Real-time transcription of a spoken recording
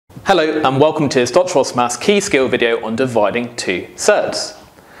Hello and welcome to this Dr. Ross Maths key skill video on dividing two surds.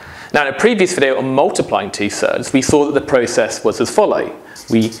 Now in a previous video on multiplying two surds, we saw that the process was as follows.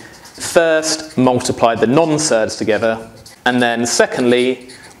 We first multiply the non-surds together, and then secondly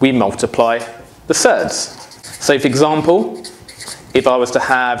we multiply the surds. So for example, if I was to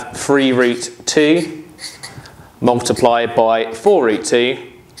have 3 root 2 multiplied by 4 root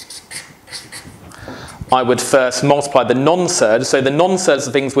 2, I would first multiply the non-surds. So the non-surds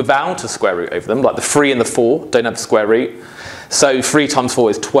are things without a square root over them, like the 3 and the 4 don't have a square root. So 3 times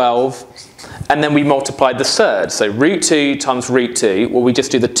 4 is 12. And then we multiply the surds. So root 2 times root 2, well, we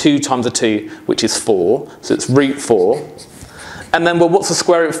just do the 2 times the 2, which is 4. So it's root 4. And then, well, what's the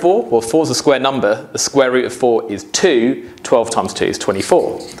square root of 4? Well, 4 is a square number. The square root of 4 is 2. 12 times 2 is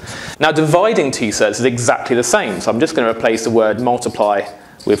 24. Now, dividing two surds is exactly the same. So I'm just going to replace the word multiply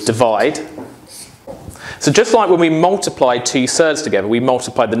with divide. So just like when we multiply two surds together, we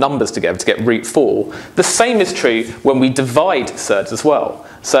multiply the numbers together to get root 4, the same is true when we divide surds as well.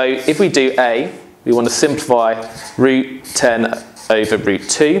 So if we do A, we want to simplify root 10 over root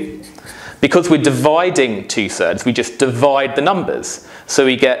 2. Because we're dividing two surds, we just divide the numbers. So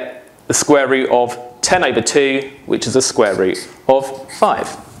we get the square root of 10 over 2, which is the square root of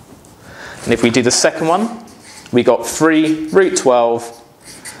 5. And if we do the second one, we got 3 root 12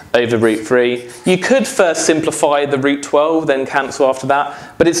 over root 3. You could first simplify the root 12, then cancel after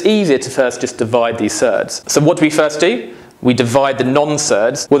that, but it's easier to first just divide these surds. So what do we first do? We divide the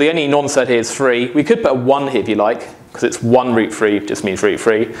non-surds. Well, the only non-surd here is 3. We could put a 1 here if you like, because it's 1 root 3 just means root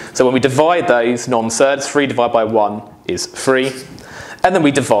 3. So when we divide those non-surds, 3 divided by 1 is 3. And then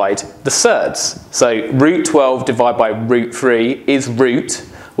we divide the surds. So root 12 divided by root 3 is root.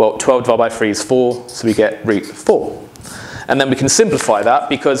 Well, 12 divided by 3 is 4, so we get root 4. And then we can simplify that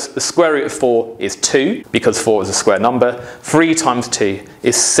because the square root of 4 is 2, because 4 is a square number. 3 times 2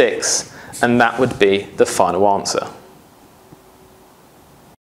 is 6, and that would be the final answer.